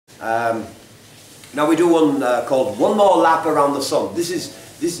Now we do one called One More Lap Around the Sun. This is,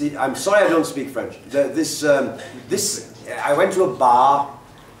 I'm sorry I don't speak French. I went to a bar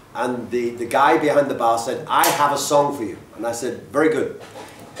and the guy behind the bar said, I have a song for you. And I said, very good.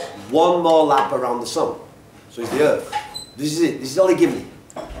 One more lap around the sun. So it's the earth. This is it. This is all he gave me.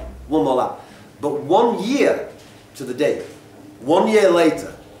 One more lap. But 1 year to the day, 1 year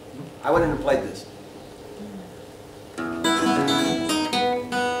later, I went in and played this.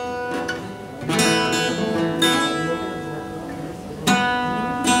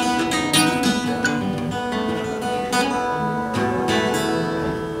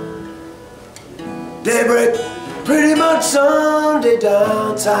 Daybreak, pretty much Sunday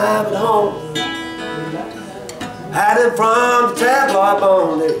downtime at home. Had it from the tabloid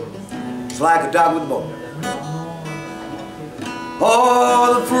Monday. It's like a dog with a bone.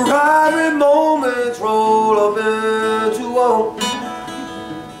 All the Ferrari moments roll up into one.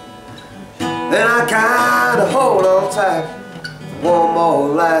 Then I kinda hold on tight for one more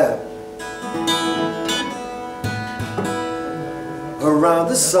lap around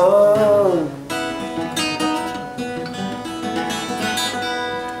the sun.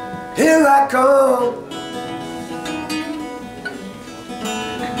 Here I come.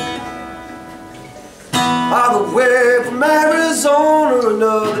 All the way from Arizona,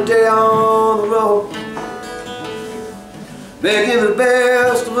 another day on the road, making the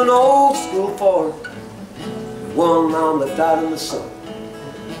best of an old school Ford, one I'm left out in the sun.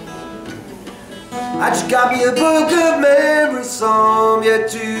 I just got me a book of memories, some yet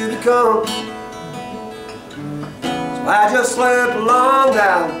to become. So I just slip along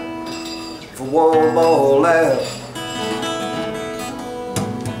down for one more lap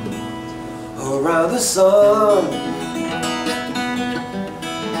around the sun.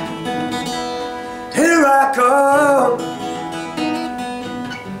 Here I come.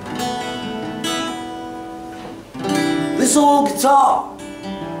 This old guitar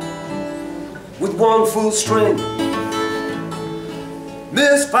with one full string,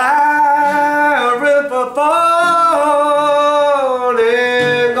 misfiring for fun,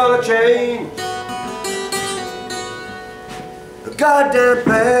 ain't gonna change the goddamn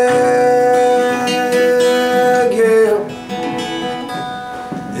bag, yeah,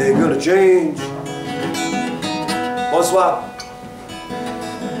 ain't gonna change. Bonsoir.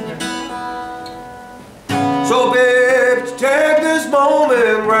 So babe, take this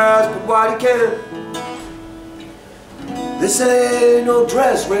moment, grasp at what you can. This ain't no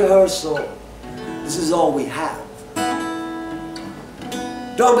dress rehearsal, this is all we have.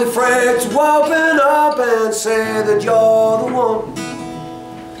 Don't be afraid to open up and say that you're the one.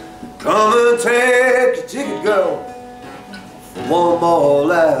 Come and take your ticket, girl, for one more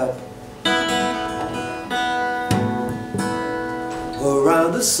lap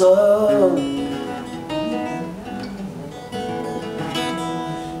around the sun.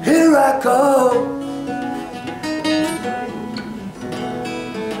 Here I come.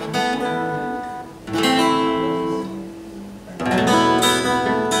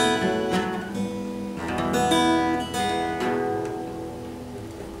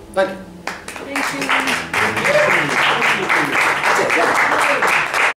 Thank you.